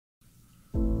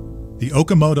The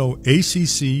Okamoto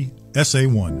ACC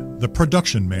SA1, the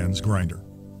production man's grinder.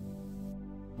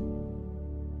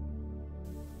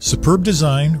 Superb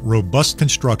design, robust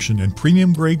construction, and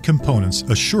premium-grade components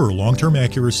assure long-term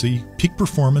accuracy, peak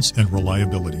performance, and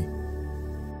reliability.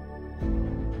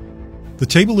 The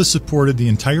table is supported the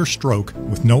entire stroke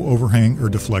with no overhang or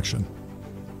deflection.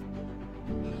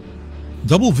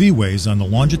 Double V-ways on the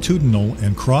longitudinal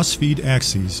and cross-feed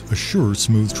axes assure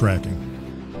smooth tracking.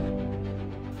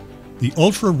 The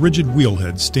ultra-rigid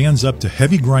wheelhead stands up to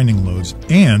heavy grinding loads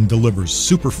and delivers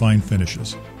superfine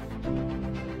finishes.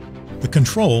 The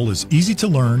control is easy to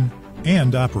learn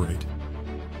and operate.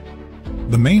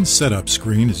 The main setup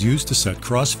screen is used to set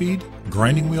crossfeed,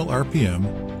 grinding wheel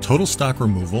RPM, total stock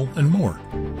removal, and more.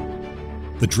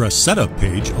 The dress setup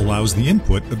page allows the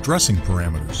input of dressing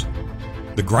parameters.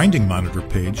 The grinding monitor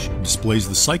page displays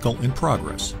the cycle in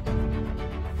progress.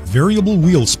 Variable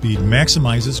wheel speed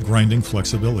maximizes grinding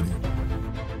flexibility.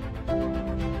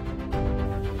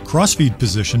 Crossfeed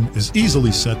position is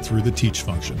easily set through the teach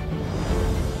function.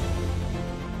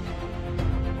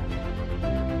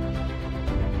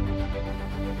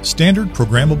 Standard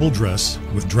programmable dress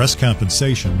with dress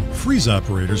compensation frees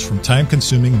operators from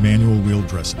time-consuming manual wheel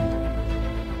dressing.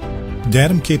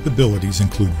 Datum capabilities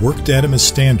include work datum as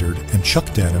standard and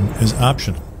chuck datum as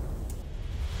optional.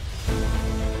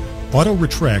 Auto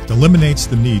retract eliminates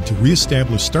the need to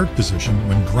re-establish start position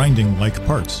when grinding like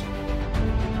parts.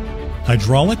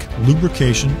 Hydraulic,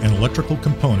 lubrication, and electrical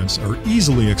components are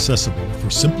easily accessible for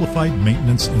simplified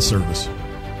maintenance and service.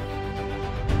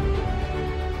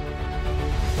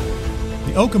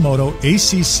 The Okamoto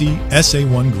ACC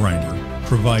SA1 grinder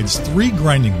provides 3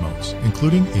 grinding modes,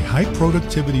 including a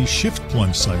high-productivity shift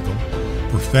plunge cycle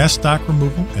for fast stock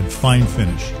removal and fine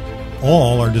finish.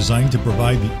 All are designed to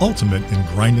provide the ultimate in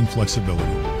grinding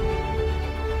flexibility.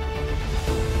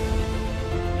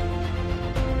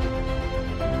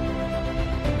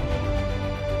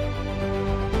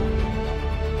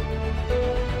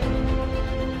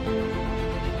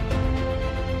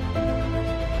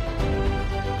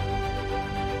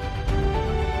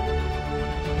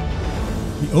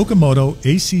 The Okamoto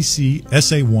ACC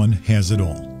SA1 has it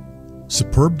all.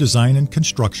 Superb design and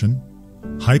construction,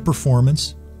 high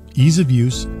performance, ease of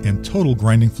use, and total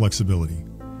grinding flexibility.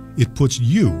 It puts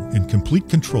you in complete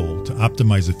control to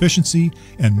optimize efficiency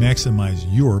and maximize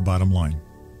your bottom line.